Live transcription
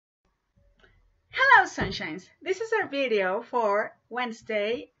Sunshines. This is our video for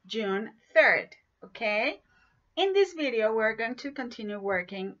Wednesday, June 3rd, okay? In this video, we're going to continue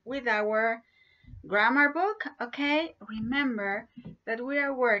working with our grammar book, okay? Remember that we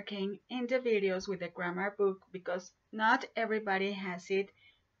are working in the videos with the grammar book because not everybody has it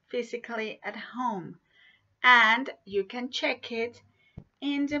physically at home. And you can check it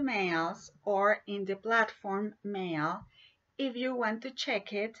in the mails or in the platform mail if you want to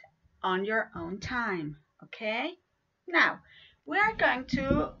check it on your own time, okay? Now, we are going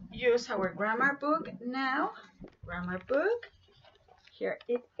to use our grammar book now. Grammar book, here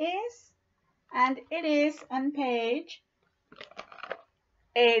it is, and it is on page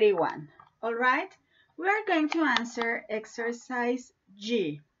 81, all right? We are going to answer exercise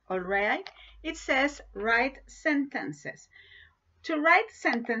G, all right? It says write sentences. To write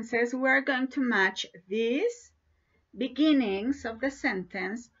sentences, we are going to match these beginnings of the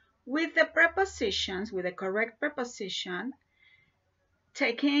sentence with the prepositions, with the correct preposition,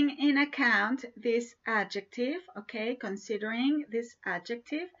 taking in account this adjective, okay, considering this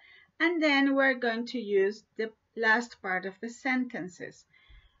adjective, and then we're going to use the last part of the sentences.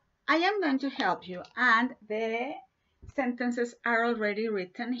 I am going to help you, and the sentences are already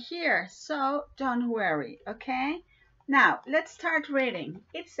written here, so don't worry, okay? Now, let's start reading.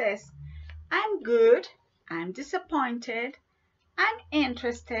 It says, I'm good, I'm disappointed, I'm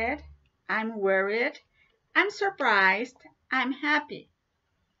interested, I'm worried, I'm surprised, I'm happy.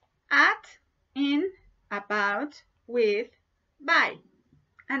 At, in, about, with, by.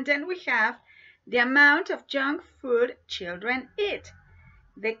 And then we have the amount of junk food children eat.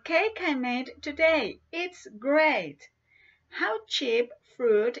 The cake I made today, it's great. How cheap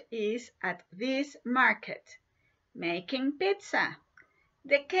fruit is at this market. Making pizza.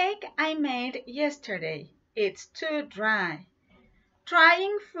 The cake I made yesterday, it's too dry.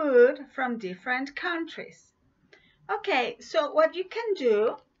 Trying food from different countries. Okay, so what you can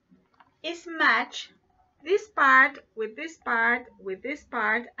do is match this part with this part with this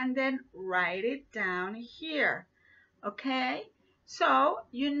part and then write it down here, okay? So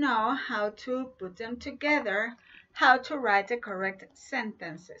you know how to put them together, how to write the correct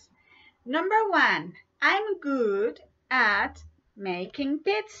sentences. Number one, I'm good at making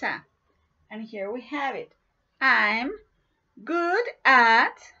pizza. And here we have it. I'm good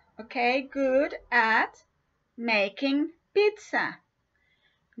at, okay, good at making pizza.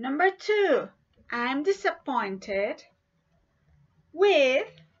 Number two, I'm disappointed with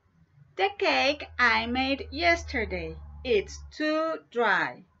the cake I made yesterday. It's too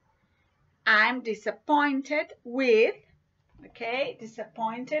dry. I'm disappointed with, okay,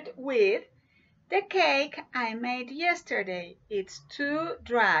 disappointed with the cake I made yesterday. It's too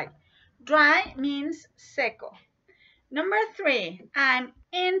dry. Dry means seco. Number three, I'm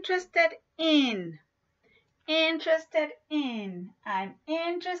interested in. Interested in. I'm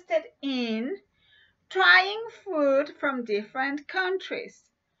interested in trying food from different countries.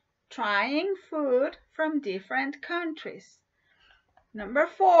 Trying food from different countries. Number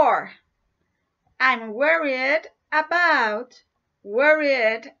four, I'm worried about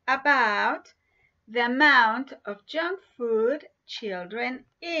the amount of junk food children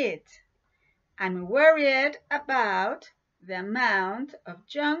eat. I'm worried about the amount of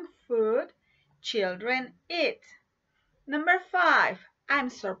junk food children eat. Number five, I'm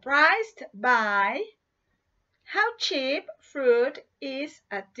surprised by how cheap fruit is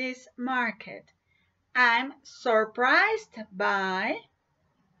at this market. I'm surprised by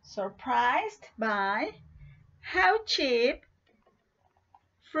how cheap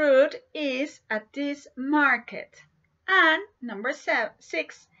fruit is at this market. And number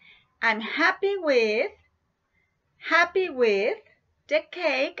six, I'm happy with the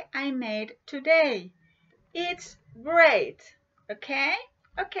cake I made today. It's great. Okay?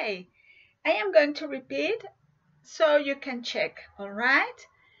 Okay. I am going to repeat so you can check, all right?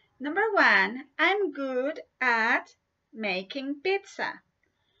 Number one, I'm good at making pizza.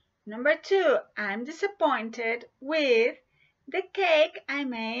 Number two, I'm disappointed with the cake I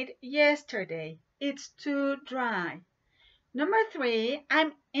made yesterday. It's too dry. Number three,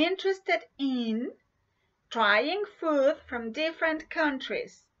 I'm interested in trying food from different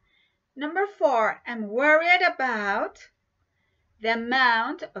countries. Number four, I'm worried about the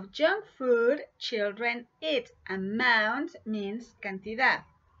amount of junk food children eat. Amount means cantidad.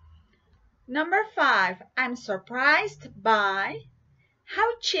 Number five, I'm surprised by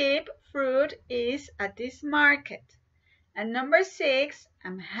how cheap fruit is at this market. And number six,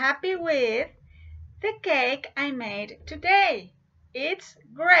 I'm happy with the cake I made today. It's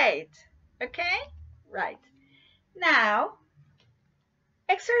great. Okay? Right. Now,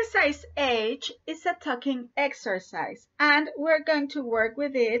 Exercise H is a talking exercise, and we're going to work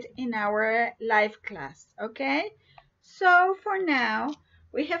with it in our live class, okay? So for now,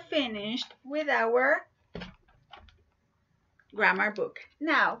 we have finished with our grammar book.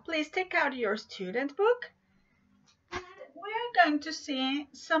 Now, please take out your student book, and we're going to see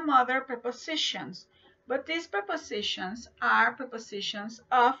some other prepositions, but these prepositions are prepositions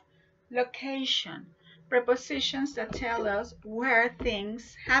of location, prepositions that tell us where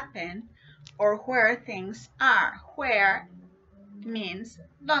things happen or where things are. Where means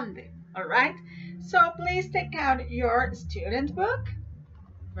donde, all right? So please take out your student book.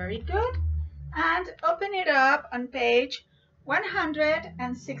 Very good. And open it up on page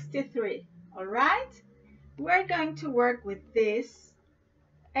 163, all right? We're going to work with this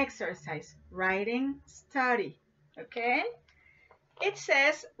exercise, writing study, okay? It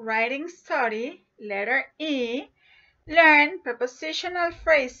says writing study, letter E, learn prepositional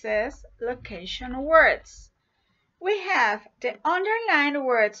phrases, location words. We have the underlined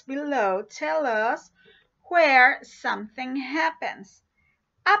words below tell us where something happens.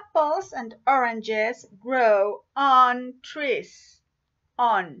 Apples and oranges grow on trees.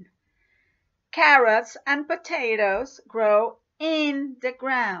 On. Carrots and potatoes grow in the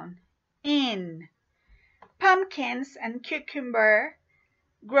ground. In. Pumpkins and cucumber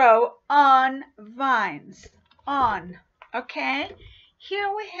grow on vines. On. Okay?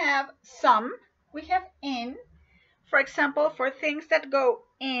 Here we have some. We have in. For example, for things that go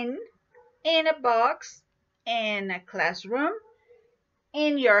in a box, in a classroom,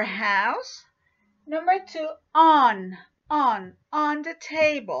 in your house. Number 2, on the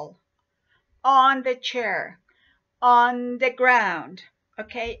table, on the chair, on the ground.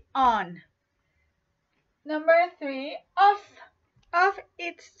 Okay, on. Number 3, off. Off,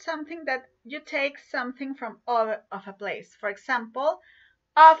 it's something that you take something from off a place. For example,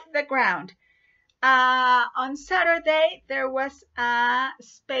 off the ground. On Saturday, there was a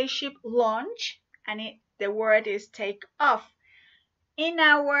spaceship launch, and the word is take off. In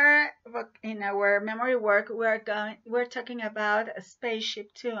our memory work, we're talking about a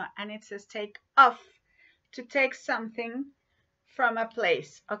spaceship too, and it says take off, to take something from a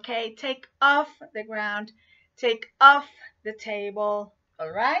place. Okay, take off the ground, take off the table. All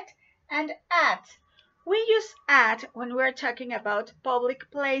right, and at. We use at when we're talking about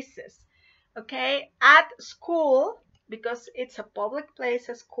public places. Okay, at school, because it's a public place,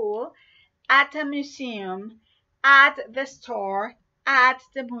 a school, at a museum, at the store, at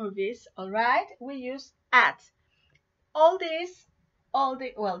the movies. All right, we use at. These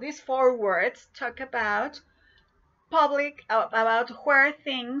 4 words talk about about where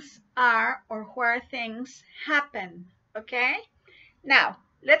things are or where things happen. Okay, now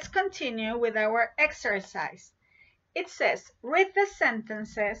let's continue with our exercise. It says read the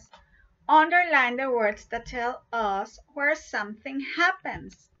sentences, underline the words that tell us where something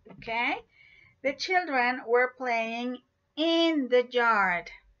happens. Okay, the children were playing in the yard,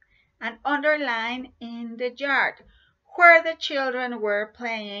 and underline in the yard, where the children were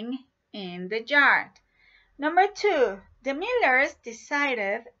playing in the yard. Number 2, the Millers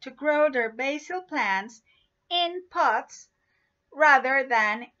decided to grow their basil plants in pots rather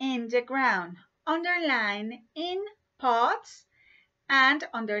than in the ground. Underline in pots and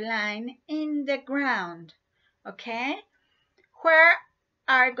underline in the ground. Okay? Where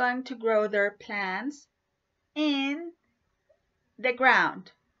are going to grow their plants? In the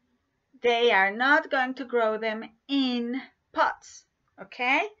ground. They are not going to grow them in pots.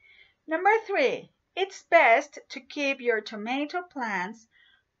 Okay? Number 3, it's best to keep your tomato plants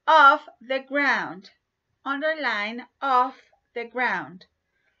off the ground. Underline off the ground.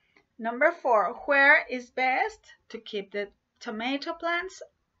 Number 4, where is best to keep the tomato plants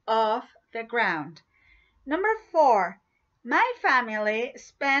off the ground. Number 4, my family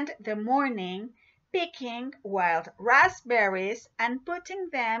spent the morning picking wild raspberries and putting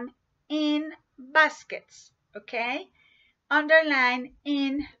them in baskets. Okay? Underline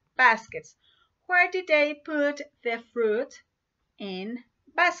in baskets. Where did they put the fruit? In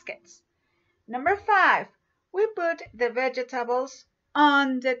baskets. Number 5, we put the vegetables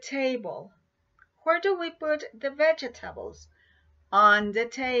on the table. Where do we put the vegetables? On the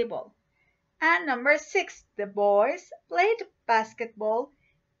table. And number 6, the boys played basketball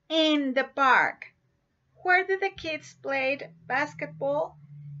in the park. Where did the kids play basketball?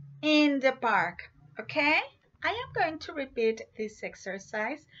 In the park. Okay? I am going to repeat this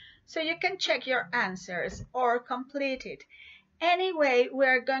exercise so you can check your answers or complete it. Anyway, we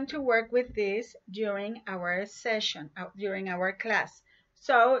are going to work with this during our session, during our class.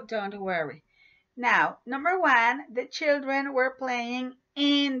 So don't worry. Now, number 1, the children were playing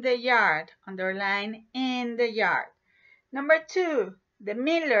in the yard. Underline in the yard. Number 2, the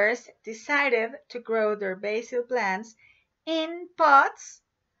Millers decided to grow their basil plants in pots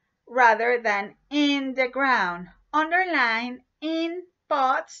rather than in the ground. Underline in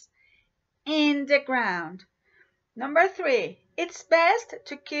pots in the ground. Number 3, it's best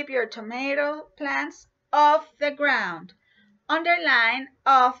to keep your tomato plants off the ground. Underline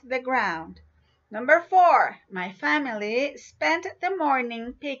off the ground. Number 4, my family spent the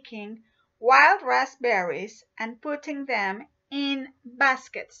morning picking wild raspberries and putting them in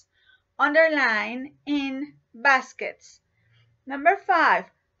baskets. Underline in baskets. Number 5,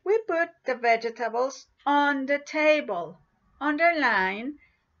 we put the vegetables on the table. Underline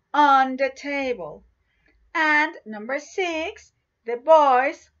on the table. And number 6, the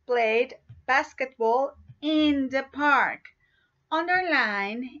boys played basketball in the park.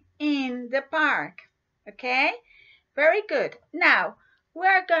 Underline in the park. Okay? Very good. Now, we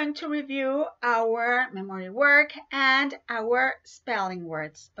are going to review our memory work and our spelling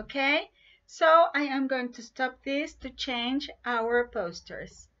words. Okay? So I am going to stop this to change our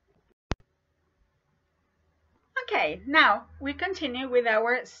posters. Okay, now we continue with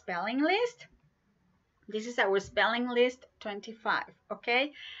our spelling list. This is our spelling list 25,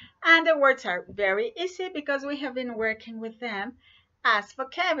 okay? And the words are very easy because we have been working with them as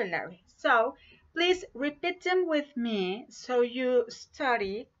vocabulary. So please repeat them with me so you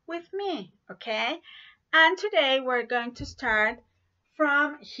study with me, okay? And today we're going to start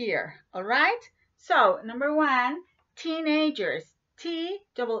from here, all right? So number 1, teenagers.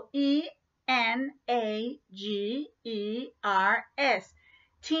 T-E-E-N-A-G-E-R-S.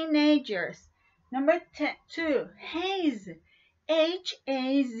 Teenagers. Number 2, haze.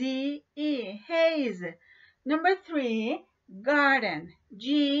 H-A-Z-E, haze. Number 3, garden.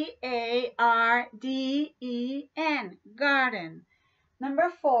 G-A-R-D-E-N, garden. Number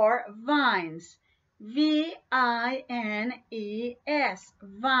 4, vines. V-I-N-E-S,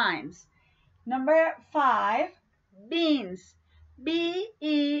 vines. Number 5, beans. B-E-A-N-S,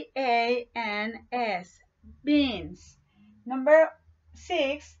 beans. Number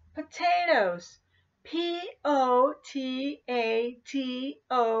 6, potatoes. P-O-T-A-T-O-E-S,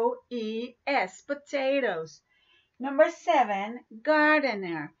 potatoes. Number 7,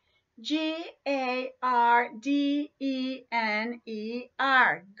 gardener.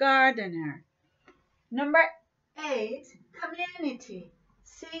 G-A-R-D-E-N-E-R, gardener. Number 8, community.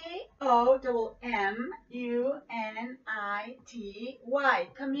 C-O-M-M-U-N-I-T-Y,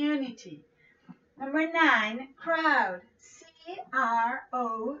 community. Number 9, crowd. C-R-O-W-D,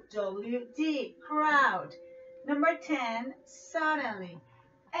 crowd. Number 10, suddenly.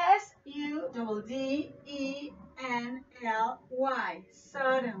 S-U-D-D-E-N-L-Y,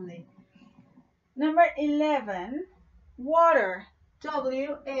 suddenly. Number 11, water.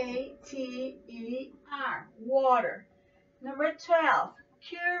 W-A-T-E-R, water. Number 12,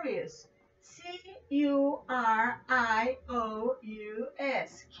 curious.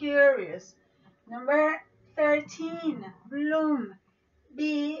 C-U-R-I-O-U-S, curious. Number 13, bloom.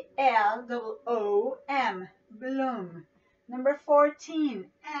 B-L-O-O-M, bloom. Number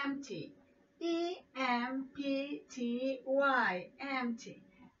 14, empty. E-M-P-T-Y, empty.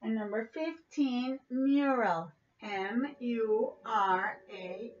 And number 15, mural. M-U-R-A-L,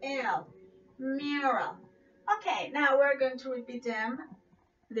 mural. Okay, now we're going to repeat them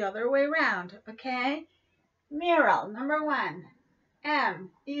the other way around, okay? Mural, number 1,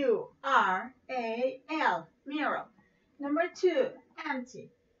 M-U-R-A-L, mural. Number 2,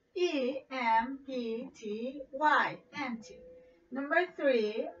 empty. E-M-P-T-Y, empty. Number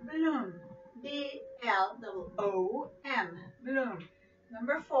 3, bloom. B-L-O-O-M, bloom.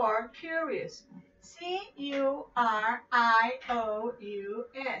 Number 4, curious. C-U-R-I-O-U-S,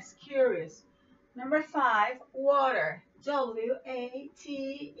 curious. Number 5, water. W-A-T-E-R,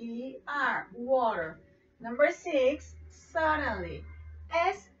 water. Number 6, suddenly.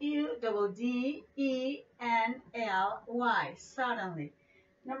 S-U-D-D-E-N-L-Y, suddenly.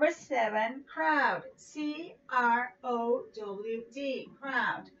 Number 7, crowd. C-R-O-W-D,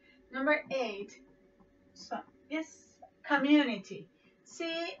 crowd. Number 8, community.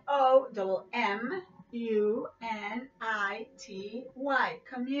 C-O-M-M-U-N-I-T-Y,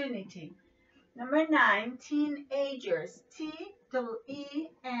 community. Number 9, teenagers.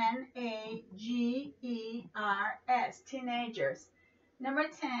 T-E-E-N-A-G-E-R-S, teenagers. Number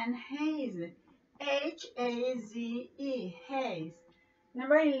 10, haze. H-A-Z-E, haze.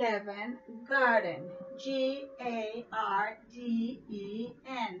 Number 11, garden. G-A-R-D-E-N,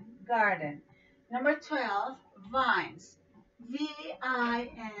 garden. Number 12, vines.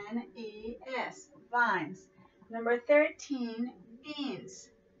 V-I-N-E-S, vines. Number 13, beans.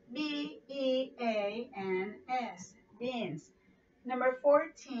 B-E-A-N-S, beans. Number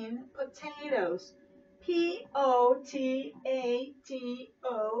 14, potatoes. P-O-T-A-T-O-E-S,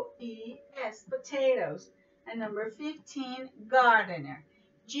 potatoes. And number 15, gardener.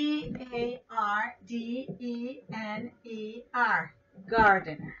 G-A-R-D-E-N-E-R,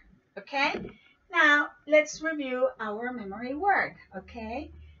 gardener. Okay? Now, let's review our memory work.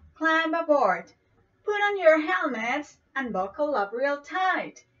 Okay? Climb aboard. Put on your helmets and buckle up real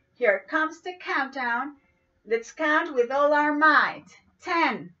tight. Here comes the countdown. Let's count with all our might.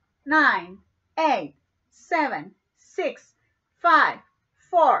 10, 9, 8, 7, 6, 5,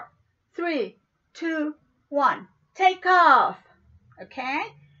 4, 3, 2, 1. Take off. Okay?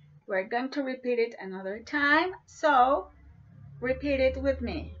 We're going to repeat it another time. So, repeat it with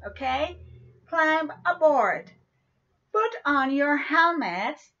me. Okay? Climb aboard. Put on your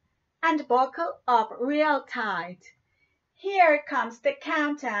helmets and buckle up real tight. Here comes the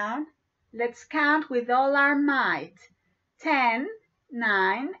countdown. Let's count with all our might. 10,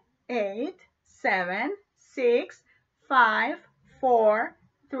 9, 8, 7, 6, 5, 4,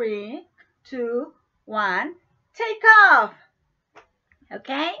 3, 2, 1. Take off.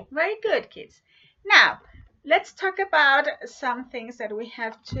 Okay, very good, kids. Now, let's talk about some things that we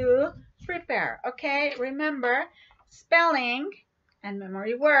have to prepare. Okay, remember spelling and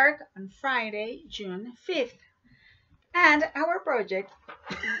memory work on Friday, June 5th. And our project,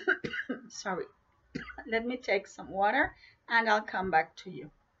 sorry, let me take some water and I'll come back to you.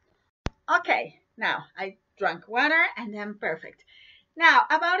 Okay, now I drank water and I'm perfect. Now,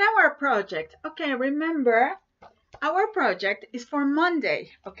 about our project. Okay, remember, our project is for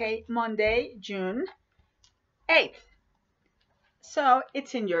Monday, okay? Monday, June 8th. So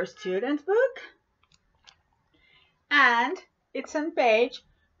it's in your student book and it's on page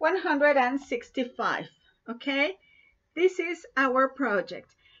 165, okay? This is our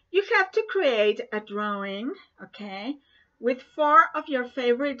project. You have to create a drawing, okay, with 4 of your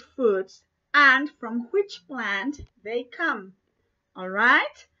favorite foods and from which plant they come, all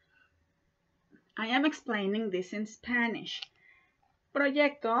right? I am explaining this in Spanish.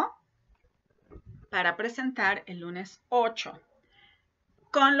 Proyecto para presentar el lunes 8.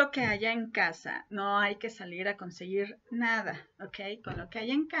 Con lo que haya en casa. No hay que salir a conseguir nada, ¿ok? Con lo que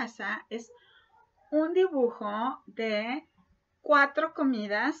haya en casa es un dibujo de 4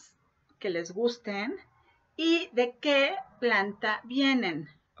 comidas que les gusten y de qué planta vienen,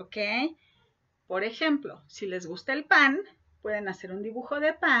 ¿ok? Por ejemplo, si les gusta el pan, pueden hacer un dibujo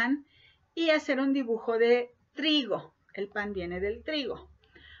de pan y hacer un dibujo de trigo. El pan viene del trigo.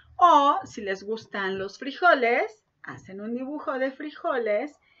 O si les gustan los frijoles, hacen un dibujo de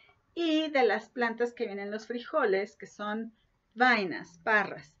frijoles y de las plantas que vienen los frijoles, que son vainas,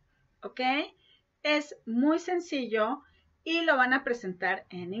 parras, ¿ok? Es muy sencillo y lo van a presentar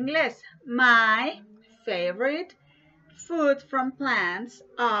en inglés. My favorite food from plants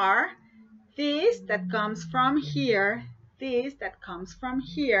are this that comes from here, this that comes from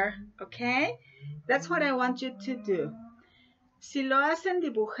here, ¿ok? That's what I want you to do. Si lo hacen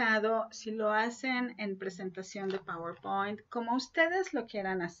dibujado, si lo hacen en presentación de PowerPoint, como ustedes lo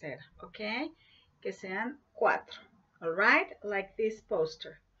quieran hacer, ¿ok? Que sean 4, all right? Like this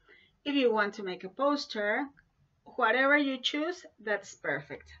poster. If you want to make a poster, whatever you choose, that's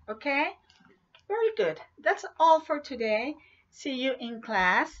perfect, okay? Very good. That's all for today. See you in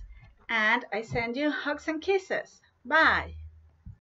class, and I send you hugs and kisses. Bye.